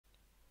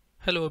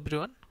Hello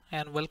everyone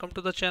and welcome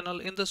to the channel.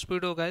 In this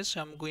video guys,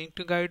 I'm going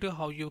to guide you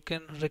how you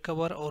can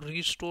recover or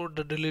restore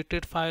the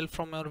deleted file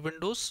from your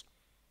Windows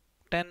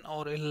 10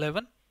 or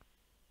 11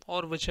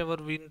 or whichever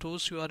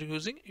Windows you are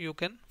using. You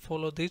can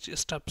follow these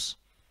steps.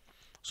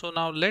 So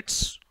now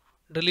let's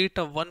delete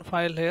a one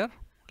file here.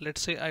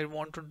 Let's say I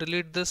want to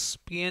delete this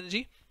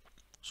PNG.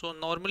 So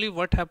normally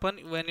what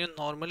happens when you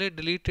normally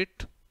delete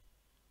it,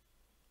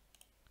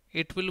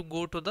 it will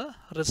go to the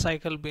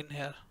recycle bin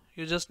here.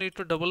 You just need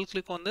to double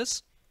click on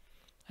this,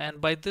 and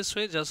by this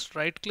way just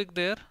right click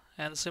there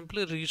and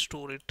simply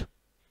restore it.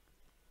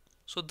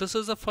 So this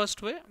is the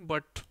first way,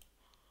 but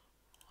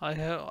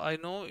I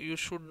know you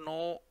should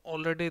know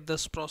already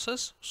this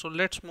process. So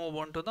let's move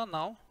on to the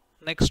now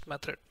next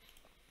method.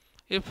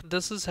 If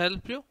this is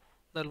help you,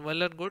 then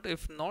well and good.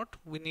 If not,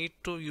 we need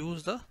to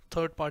use the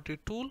third party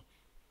tool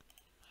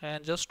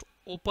and just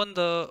open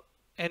the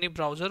any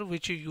browser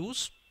which you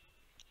use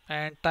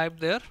and type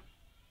there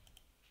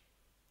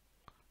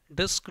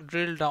disk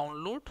drill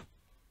download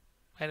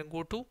and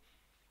go to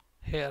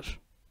here.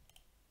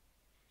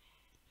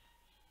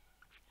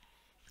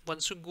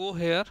 Once you go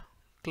here,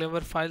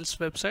 Clever Files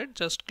website,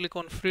 just click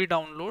on free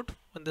download.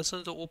 When this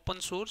is the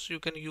open source, you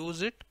can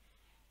use it,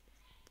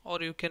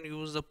 or you can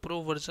use the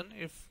pro version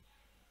if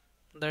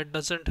that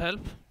doesn't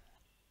help.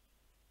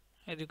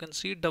 And you can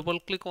see, double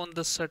click on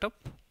this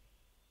setup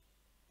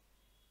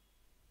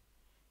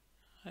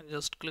and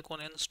just click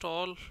on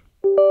install.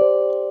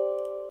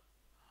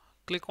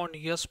 Click on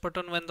yes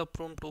button when the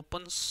prompt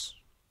opens.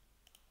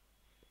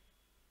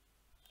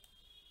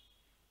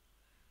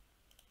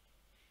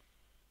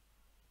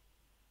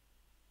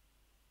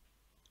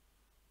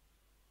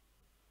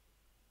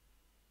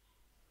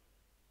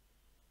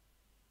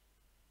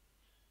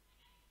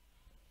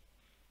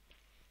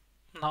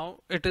 Now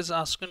it is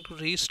asking to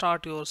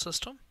restart your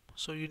system,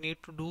 so you need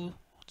to do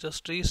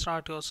just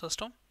restart your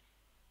system.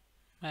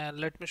 And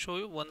let me show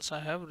you once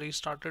I have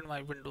restarted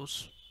my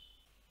Windows.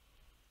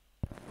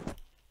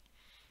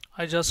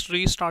 I just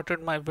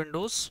restarted my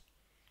Windows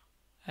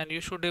and you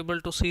should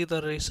able to see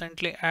the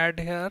recently add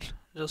here.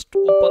 Just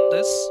open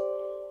this,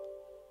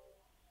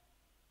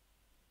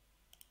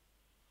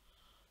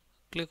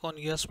 click on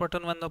yes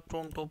button when the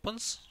prompt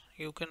opens.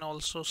 You can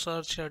also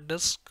search a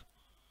disk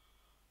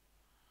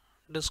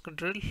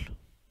drill.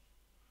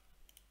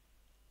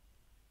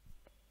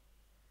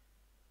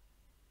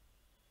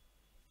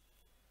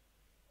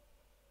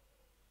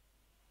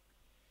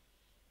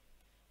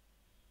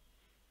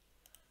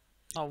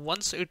 Now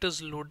once it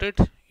is loaded,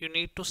 you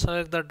need to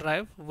select the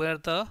drive where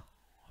the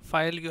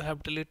file you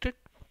have deleted.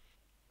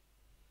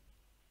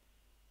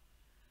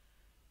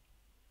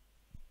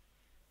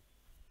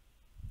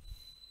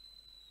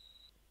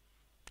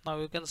 Now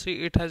you can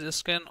see it has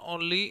scanned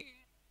only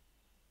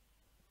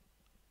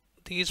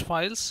these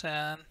files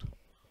and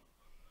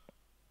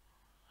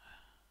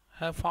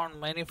have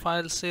found many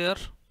files here.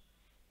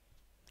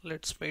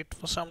 Let's wait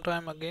for some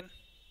time again.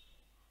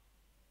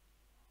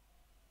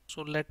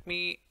 So let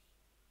me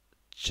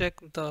check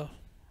the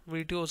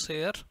videos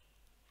here,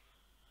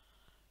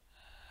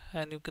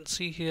 and you can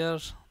see here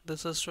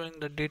this is showing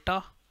the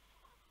data,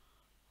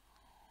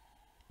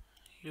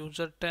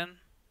 user 10,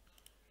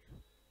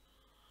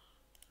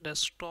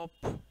 desktop,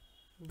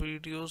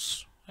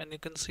 videos, and you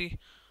can see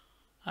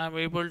I'm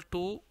able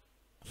to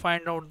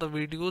find out the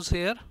videos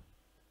here.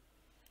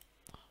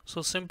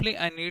 So simply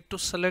I need to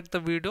select the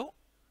video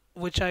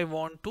which I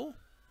want to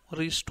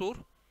restore.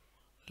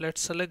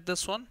 Let's select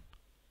this one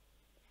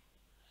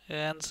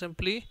and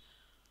simply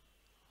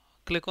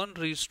click on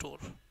restore.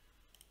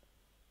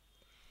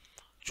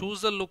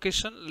 Choose the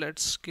location.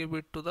 Let's give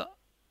it to the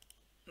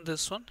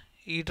this one,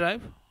 E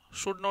drive.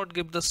 Should not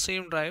give the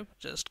same drive.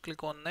 Just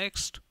click on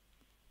next.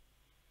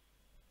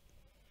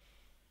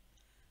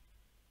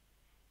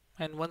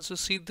 And once you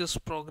see this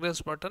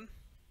progress button,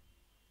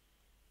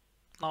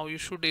 now you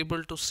should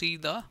able to see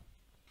the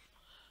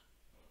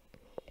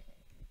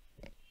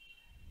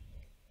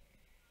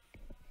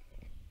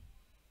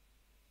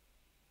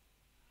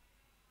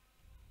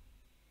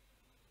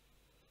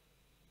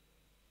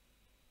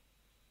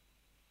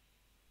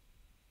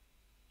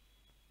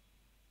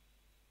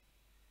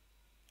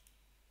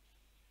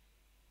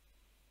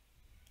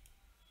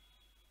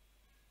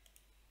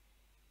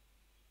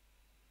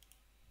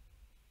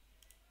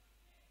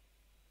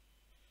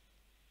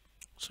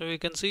so you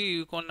can see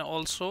you can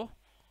also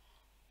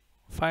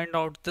find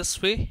out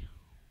this way,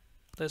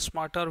 the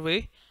smarter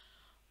way.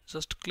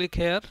 Just click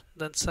here,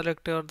 then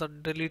select your the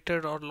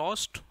deleted or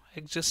lost,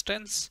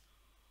 existence,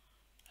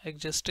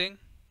 existing,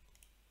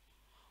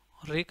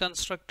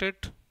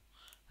 reconstructed.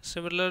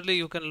 Similarly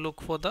you can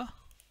look for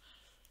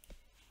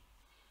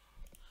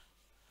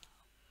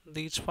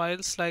these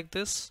files like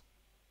this.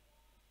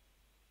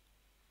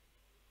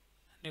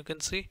 You can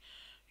see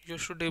you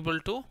should able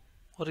to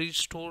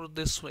restore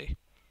this way.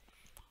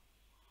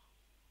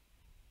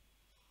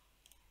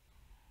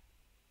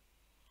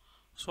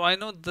 So I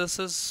know this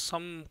is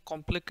some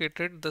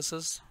complicated. This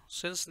is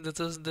since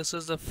this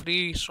is the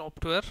free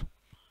software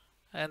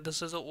and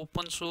this is a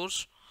open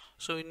source,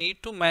 so you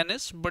need to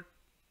manage, but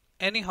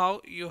anyhow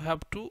you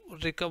have to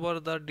recover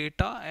the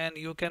data, and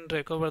you can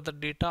recover the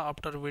data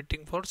after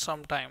waiting for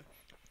some time.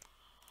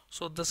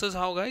 So this is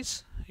how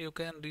guys you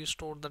can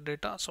restore the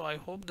data. So I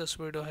hope this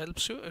video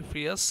helps you. If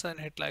yes, then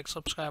hit like,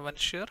 subscribe and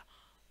share.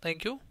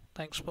 Thank you.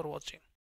 Thanks for watching.